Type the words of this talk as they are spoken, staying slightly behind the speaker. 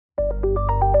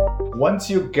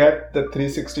once you get the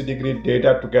 360-degree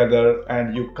data together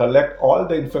and you collect all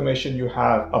the information you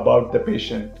have about the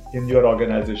patient in your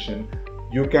organization,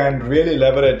 you can really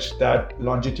leverage that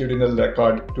longitudinal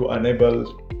record to enable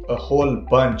a whole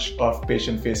bunch of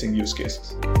patient-facing use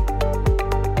cases.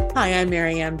 Hi, I'm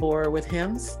Marianne Borer with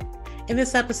HIMSS. In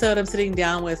this episode, I'm sitting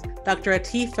down with Dr.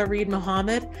 Atif Farid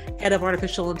Mohammed, Head of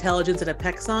Artificial Intelligence at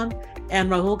Apexon, and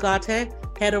Rahul Ghate,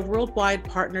 Head of Worldwide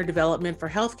Partner Development for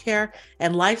Healthcare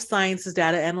and Life Sciences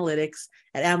Data Analytics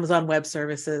at Amazon Web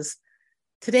Services.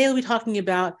 Today, we'll be talking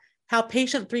about how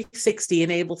Patient 360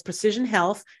 enables precision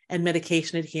health and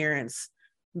medication adherence.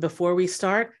 Before we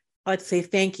start, I'd like to say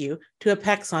thank you to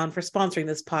Apexon for sponsoring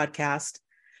this podcast.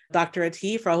 Dr.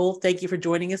 Atif, Rahul, thank you for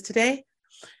joining us today.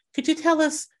 Could you tell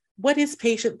us what is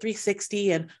Patient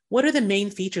 360 and what are the main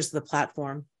features of the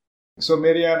platform? So,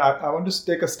 Marianne, I want to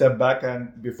take a step back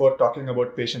and before talking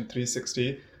about Patient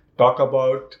 360, talk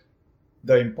about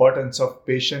the importance of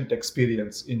patient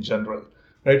experience in general.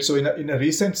 Right. So in a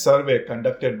recent survey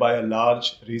conducted by a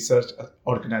large research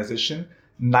organization,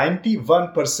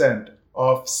 91%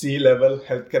 of C-level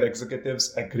healthcare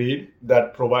executives agreed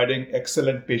that providing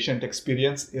excellent patient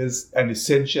experience is an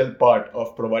essential part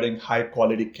of providing high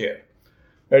quality care.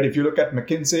 Right. If you look at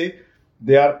McKinsey,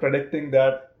 they are predicting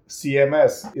that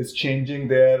CMS is changing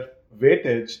their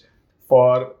weightage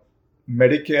for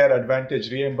Medicare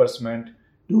Advantage reimbursement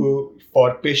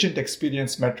for patient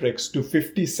experience metrics to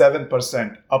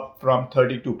 57%, up from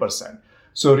 32%.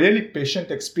 So really,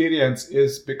 patient experience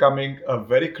is becoming a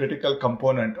very critical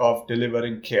component of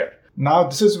delivering care. Now,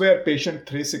 this is where Patient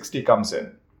 360 comes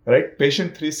in, right? Patient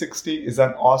 360 is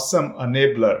an awesome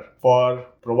enabler for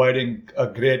providing a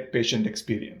great patient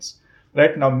experience.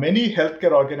 Right now, many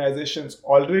healthcare organizations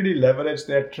already leverage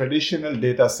their traditional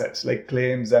data sets like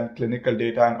claims and clinical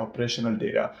data and operational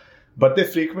data. But they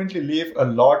frequently leave a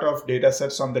lot of data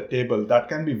sets on the table that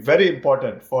can be very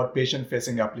important for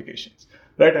patient-facing applications,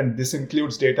 right? And this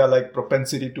includes data like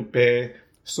propensity to pay,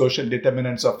 social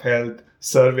determinants of health,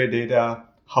 survey data,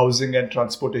 housing and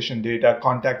transportation data,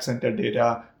 contact center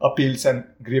data, appeals and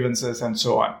grievances, and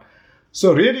so on.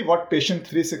 So really what Patient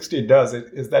 360 does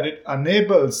is that it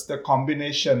enables the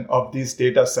combination of these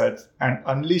data sets and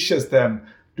unleashes them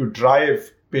to drive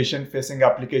patient-facing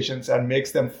applications and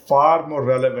makes them far more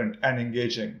relevant and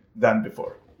engaging than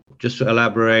before. Just to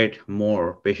elaborate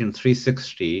more, Patient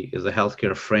 360 is a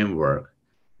healthcare framework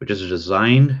which is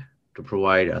designed to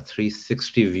provide a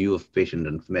 360 view of patient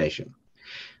information.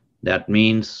 That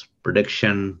means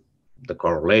prediction, the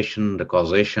correlation, the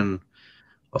causation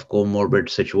of comorbid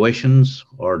situations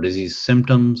or disease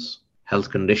symptoms, health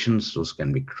conditions. Those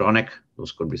can be chronic,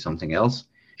 those could be something else.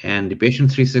 And the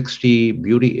Patient 360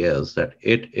 beauty is that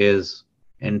it is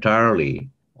entirely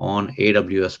on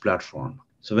AWS platform.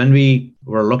 So when we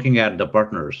were looking at the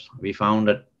partners, we found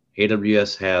that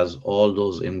AWS has all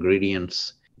those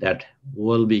ingredients that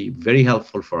will be very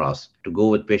helpful for us to go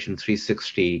with Patient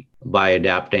 360 by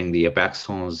adapting the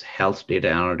Apexon's health data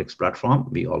analytics platform.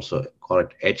 We also call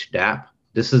it HDAP.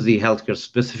 This is the healthcare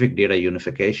specific data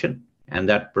unification, and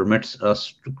that permits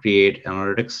us to create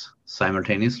analytics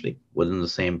simultaneously within the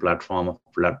same platform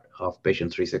of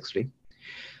Patient 360.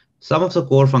 Some of the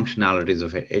core functionalities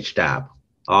of HDAP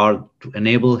are to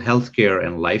enable healthcare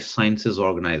and life sciences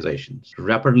organizations to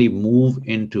rapidly move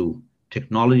into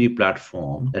technology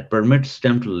platform that permits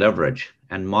them to leverage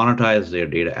and monetize their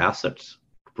data assets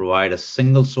to provide a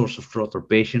single source of truth for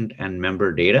patient and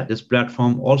member data. This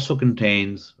platform also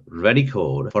contains ready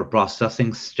code for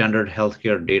processing standard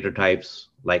healthcare data types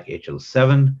like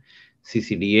HL7,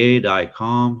 CCDA,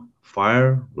 DICOM,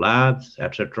 FHIR, labs,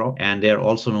 etc. And they are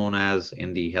also known as,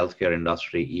 in the healthcare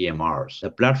industry, EMRs. The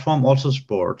platform also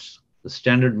supports the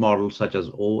standard models such as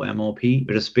OMOP,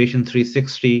 whereas Patient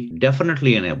 360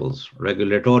 definitely enables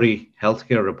regulatory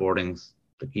healthcare reportings,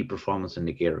 the key performance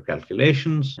indicator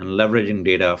calculations, and leveraging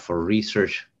data for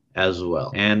research as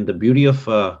well. And the beauty of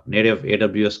native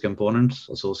AWS components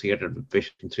associated with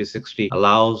Patient 360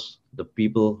 allows the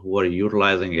people who are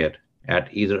utilizing it at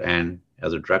either end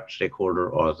as a direct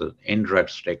stakeholder or as an indirect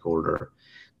stakeholder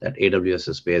that AWS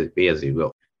is pay as you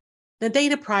go. The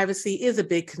data privacy is a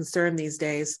big concern these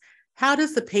days. How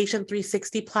does the Patient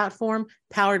 360 platform,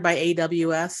 powered by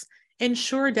AWS,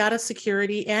 ensure data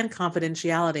security and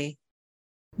confidentiality?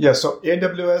 Yeah, so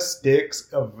AWS takes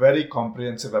a very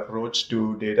comprehensive approach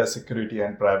to data security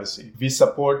and privacy. We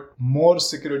support more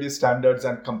security standards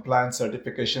and compliance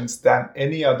certifications than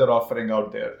any other offering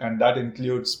out there. And that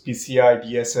includes PCI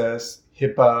DSS,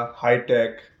 HIPAA,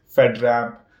 HITECH,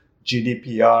 FedRAMP,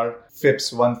 GDPR,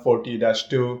 FIPS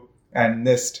 140-2, and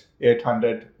NIST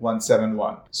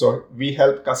 800-171. So we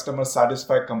help customers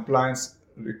satisfy compliance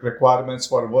requirements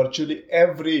for virtually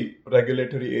every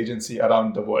regulatory agency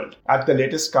around the world. At the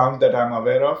latest count that I'm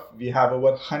aware of, we have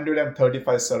over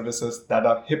 135 services that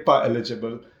are HIPAA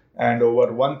eligible and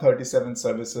over 137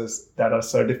 services that are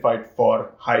certified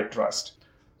for high trust.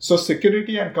 So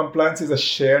security and compliance is a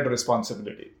shared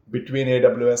responsibility between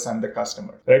AWS and the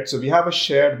customer, right? So we have a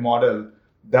shared model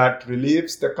that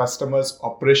relieves the customer's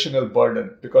operational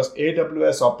burden because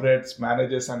AWS operates,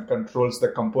 manages, and controls the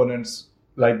components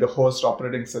like the host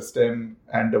operating system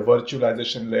and the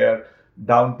virtualization layer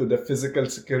down to the physical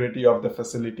security of the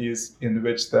facilities in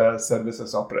which the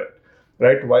services operate,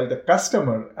 right? While the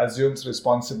customer assumes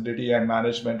responsibility and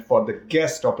management for the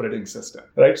guest operating system,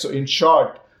 right? So in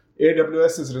short,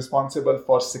 AWS is responsible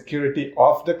for security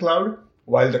of the cloud,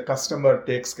 while the customer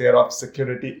takes care of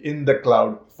security in the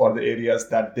cloud for the areas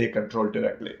that they control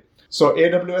directly. So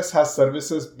AWS has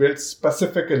services built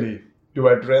specifically to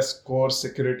address core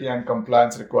security and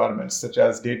compliance requirements such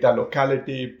as data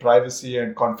locality, privacy,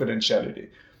 and confidentiality.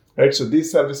 Right? So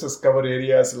these services cover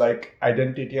areas like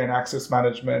identity and access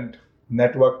management,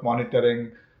 network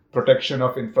monitoring, protection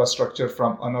of infrastructure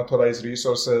from unauthorized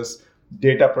resources,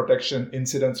 data protection,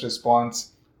 incident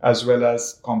response, as well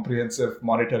as comprehensive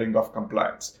monitoring of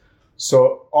compliance.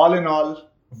 So all in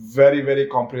all, very, very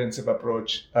comprehensive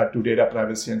approach to data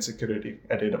privacy and security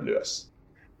at AWS.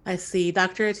 I see.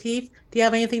 Dr. Atif, do you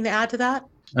have anything to add to that?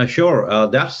 Sure.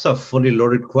 That's a fully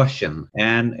loaded question.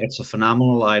 And it's a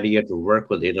phenomenal idea to work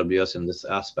with AWS in this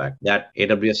aspect. That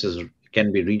AWS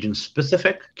can be region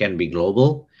specific, can be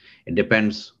global. It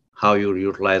depends how you're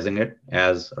utilizing it.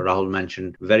 As Rahul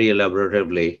mentioned very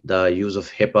elaboratively, the use of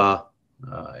HIPAA,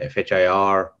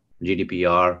 FHIR,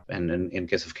 GDPR, and in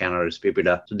case of Canada, it's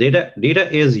PIPEDA. So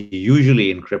data is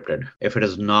usually encrypted. If it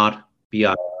is not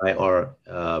PII or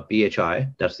PHI,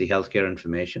 that's the healthcare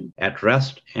information, at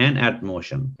rest and at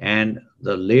motion. And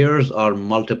the layers are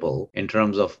multiple in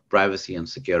terms of privacy and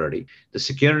security. The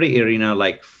security arena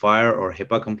like FHIR or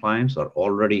HIPAA compliance are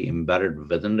already embedded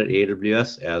within the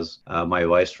AWS, as my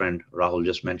vice friend Rahul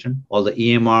just mentioned. All the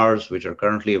EMRs, which are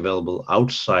currently available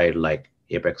outside like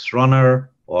Apex Runner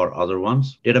or other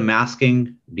ones. Data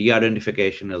masking,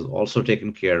 de-identification is also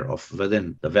taken care of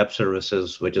within the web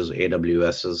services, which is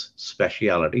AWS's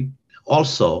specialty.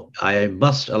 Also, I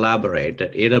must elaborate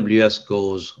that AWS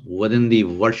goes within the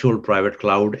virtual private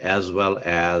cloud as well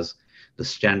as the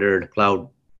standard cloud,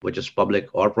 which is public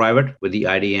or private, with the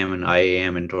IDM and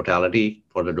IAM in totality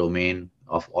for the domain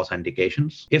of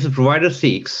authentications. If the provider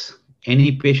seeks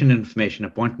any patient information,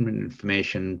 appointment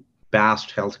information,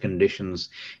 past health conditions,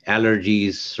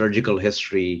 allergies, surgical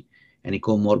history, any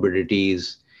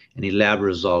comorbidities, any lab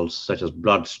results such as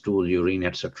blood, stool, urine,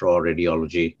 etc., or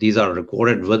radiology. These are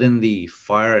recorded within the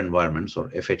FHIR environments, or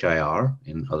FHIR,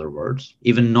 in other words.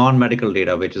 Even non-medical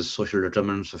data, which is social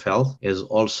determinants of health, is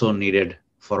also needed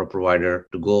for a provider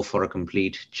to go for a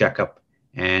complete checkup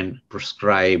and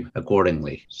prescribe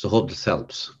accordingly. So hope this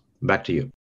helps. Back to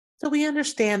you. So we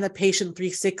understand that Patient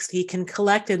 360 can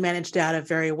collect and manage data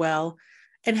very well.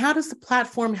 And how does the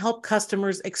platform help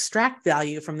customers extract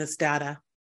value from this data?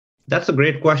 That's a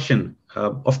great question.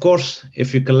 Of course,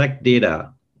 if you collect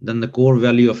data, then the core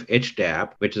value of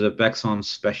HDAP, which is Apexon's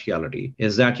specialty,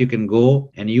 is that you can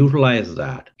go and utilize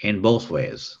that in both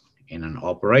ways, in an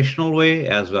operational way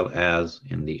as well as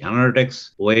in the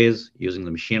analytics ways, using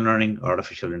the machine learning,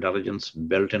 artificial intelligence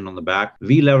built in on the back.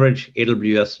 We leverage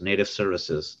AWS native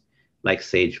services like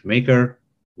SageMaker,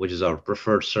 which is our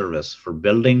preferred service for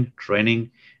building,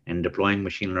 training, and deploying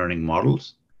machine learning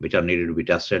models, which are needed to be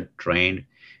tested, trained,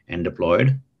 and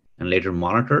deployed, and later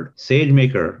monitored.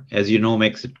 SageMaker, as you know,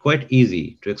 makes it quite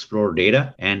easy to explore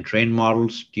data and train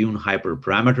models, tune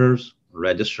hyperparameters,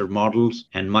 register models,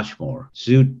 and much more.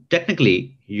 So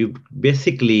technically, you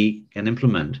basically can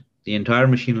implement the entire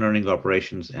machine learning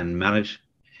operations and manage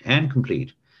and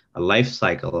complete a life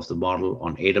cycle of the model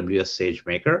on AWS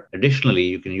SageMaker. Additionally,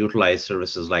 you can utilize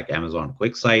services like Amazon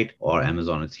QuickSight or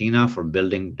Amazon Athena for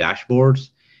building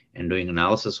dashboards and doing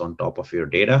analysis on top of your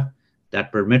data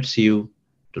that permits you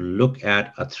to look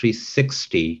at a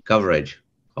 360 coverage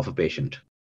of a patient.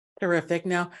 Terrific.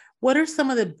 Now, what are some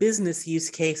of the business use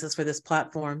cases for this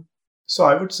platform? So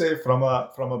I would say from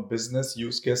a business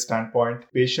use case standpoint,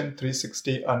 Patient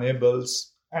 360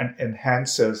 enables and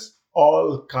enhances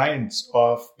all kinds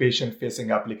of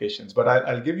patient-facing applications. But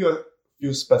I'll give you a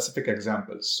few specific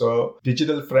examples. So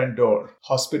digital front door,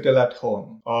 hospital at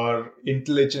home, or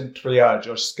intelligent triage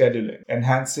or scheduling,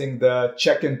 enhancing the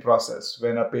check-in process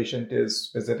when a patient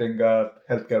is visiting a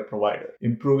healthcare provider,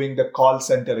 improving the call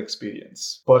center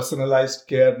experience, personalized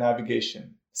care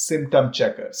navigation, symptom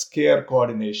checkers, care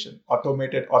coordination,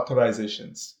 automated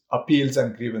authorizations, appeals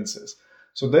and grievances.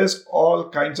 So there's all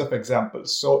kinds of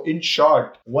examples. So in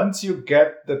short, once you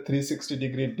get the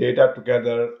 360-degree data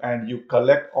together and you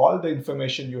collect all the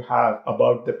information you have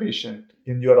about the patient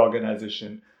in your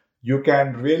organization, you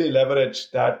can really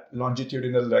leverage that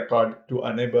longitudinal record to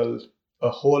enable a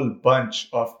whole bunch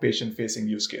of patient-facing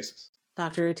use cases.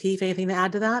 Dr. Atif, anything to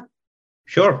add to that?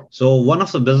 Sure. So one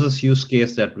of the business use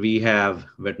case that we have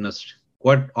witnessed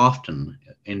quite often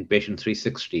in Patient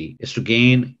 360 is to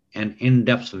gain an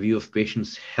in-depth view of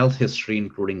patients' health history,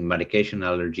 including medication,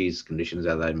 allergies, conditions,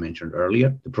 as I mentioned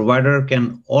earlier. The provider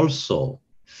can also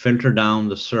filter down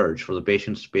the search for the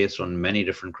patients based on many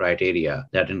different criteria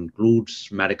that includes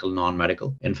medical,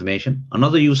 non-medical information.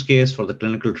 Another use case for the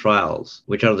clinical trials,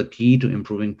 which are the key to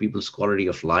improving people's quality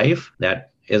of life,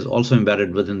 that is also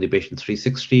embedded within the Patient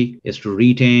 360, is to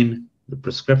retain the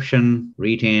prescription,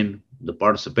 retain the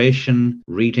participation,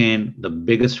 retain the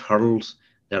biggest hurdles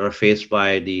that are faced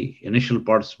by the initial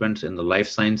participants in the life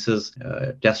sciences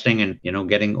testing and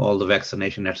getting all the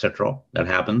vaccination, etc. that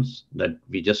happens, that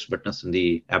we just witnessed in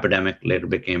the epidemic, later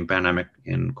became pandemic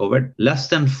in COVID. Less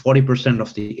than 40%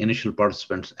 of the initial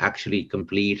participants actually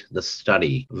complete the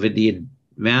study. With the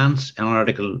advanced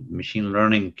analytical machine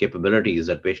learning capabilities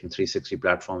that Patient 360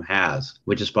 platform has,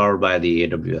 which is powered by the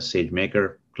AWS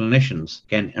SageMaker, clinicians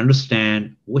can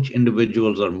understand which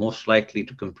individuals are most likely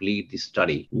to complete the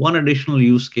study. One additional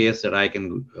use case that I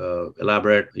can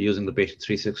elaborate using the Patient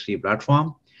 360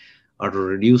 platform are to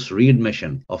reduce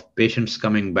readmission of patients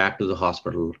coming back to the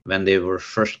hospital when they were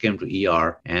first came to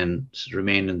ER and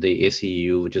remained in the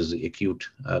ACU, which is the acute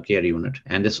care unit.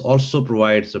 And this also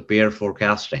provides a payer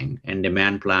forecasting and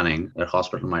demand planning that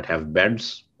hospital might have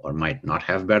beds or might not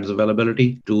have beds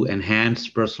availability to enhance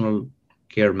personal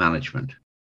care management.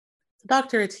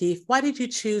 Dr. Atif, why did you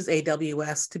choose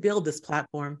AWS to build this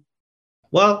platform?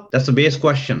 Well, that's a base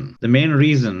question. The main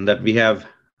reason that we have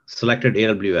selected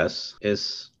AWS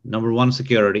is number one,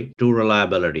 security, two,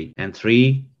 reliability, and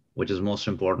three, which is most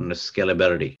important, is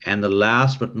scalability. And the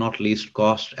last but not least,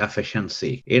 cost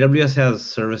efficiency. AWS has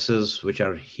services which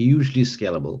are hugely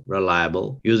scalable,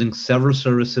 reliable, using several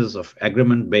services of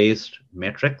agreement-based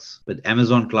metrics with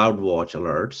Amazon CloudWatch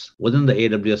alerts. Within the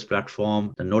AWS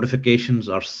platform, the notifications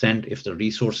are sent if the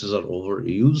resources are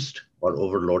overused or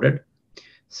overloaded.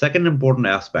 Second important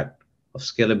aspect of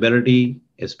scalability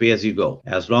is pay as you go.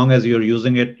 As long as you're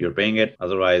using it, you're paying it.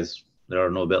 Otherwise, there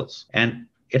are no bills. And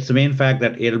it's the main fact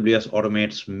that AWS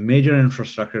automates major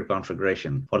infrastructure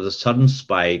configuration for the sudden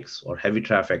spikes or heavy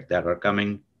traffic that are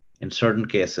coming in certain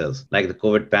cases, like the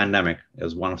COVID pandemic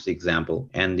is one of the example,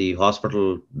 and the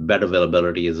hospital bed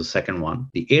availability is the second one.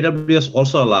 The AWS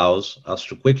also allows us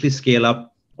to quickly scale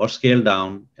up or scale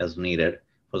down as needed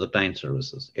for the client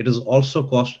services. It is also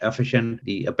cost efficient.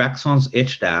 The Apexon's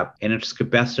HTAP in its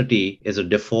capacity is a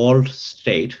default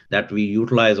state that we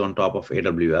utilize on top of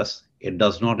AWS. It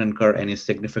does not incur any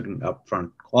significant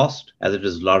upfront cost as it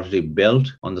is largely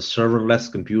built on the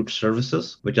serverless compute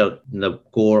services, which are in the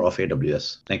core of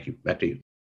AWS. Thank you. Back to you.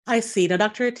 I see. Now,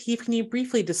 Dr. Atif, can you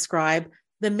briefly describe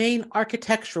the main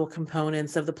architectural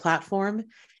components of the platform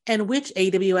and which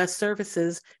AWS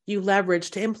services you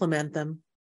leverage to implement them?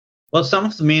 Well, some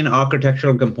of the main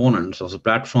architectural components of the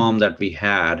platform that we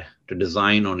had to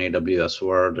design on AWS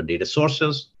were the data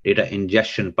sources, data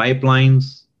ingestion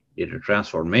pipelines, data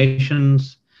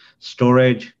transformations,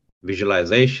 storage,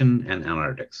 visualization, and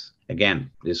analytics.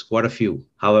 Again, there's quite a few.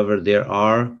 However, there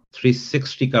are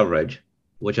 360 coverage,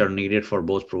 which are needed for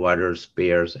both providers,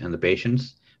 payers, and the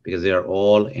patients, because they are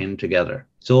all in together.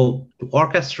 So to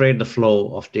orchestrate the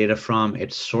flow of data from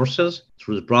its sources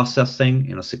through the processing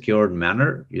in a secured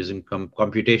manner using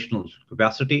computational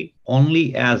capacity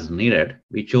only as needed,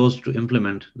 we chose to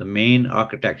implement the main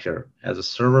architecture as a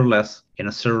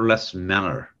serverless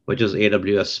manner, which is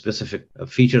AWS specific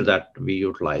feature that we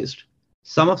utilized.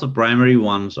 Some of the primary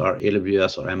ones are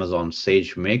AWS or Amazon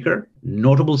SageMaker.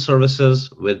 Notable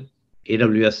services with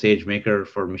AWS SageMaker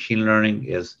for machine learning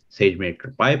is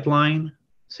SageMaker Pipeline,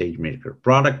 SageMaker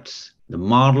Products, the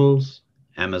models,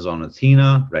 Amazon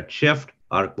Athena, Redshift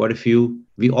are quite a few.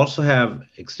 We also have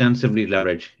extensively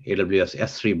leveraged AWS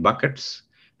S3 buckets,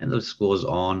 and this goes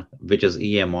on, which is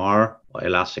EMR or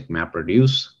Elastic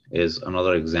MapReduce is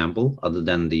another example other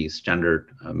than the standard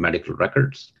medical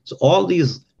records. So all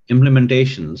these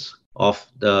implementations of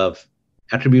the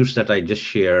attributes that I just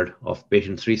shared of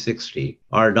Patient 360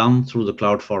 are done through the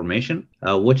CloudFormation,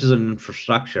 which is an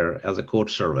infrastructure as a code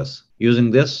service.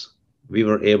 Using this, we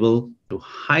were able to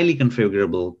highly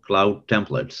configurable cloud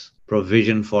templates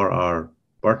provision for our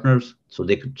partners so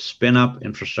they could spin up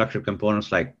infrastructure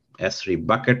components like S3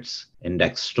 buckets,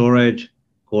 index storage,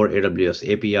 core AWS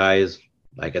APIs,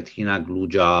 like Athena Glue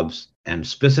jobs, and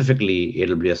specifically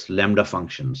AWS Lambda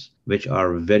functions, which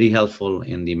are very helpful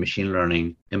in the machine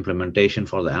learning implementation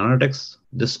for the analytics.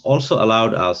 This also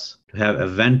allowed us to have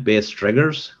event-based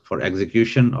triggers for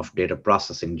execution of data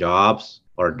processing jobs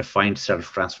or a defined set of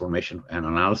transformation and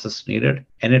analysis needed.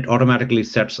 And it automatically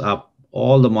sets up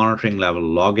all the monitoring level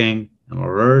logging and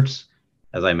alerts,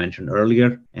 as I mentioned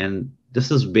earlier. And this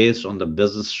is based on the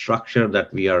business structure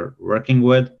that we are working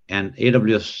with. And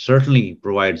AWS certainly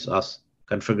provides us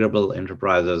configurable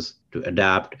enterprises to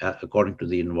adapt according to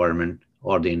the environment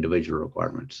or the individual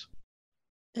requirements.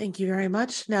 Thank you very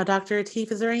much. Now, Dr.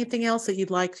 Atif, is there anything else that you'd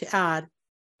like to add?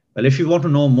 Well, if you want to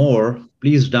know more,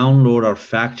 please download our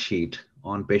fact sheet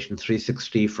on Patient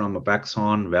 360 from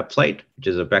Apexon website, which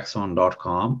is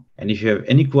apexon.com. And if you have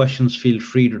any questions, feel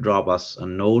free to drop us a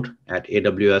note at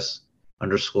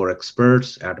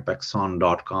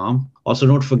AWS_experts@apexon.com. Also,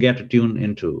 don't forget to tune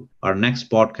into our next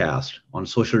podcast on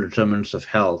social determinants of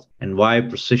health and why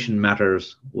precision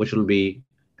matters, which will be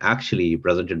actually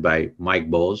presented by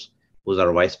Mike Bose, who's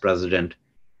our Vice President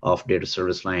of Data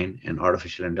Service Line and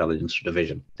Artificial Intelligence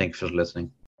Division. Thank you for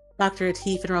listening. Dr.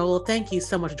 Atif and Rahul, thank you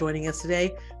so much for joining us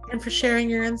today and for sharing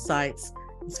your insights.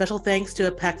 And special thanks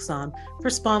to Apexon for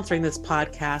sponsoring this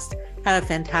podcast. Have a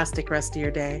fantastic rest of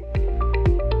your day.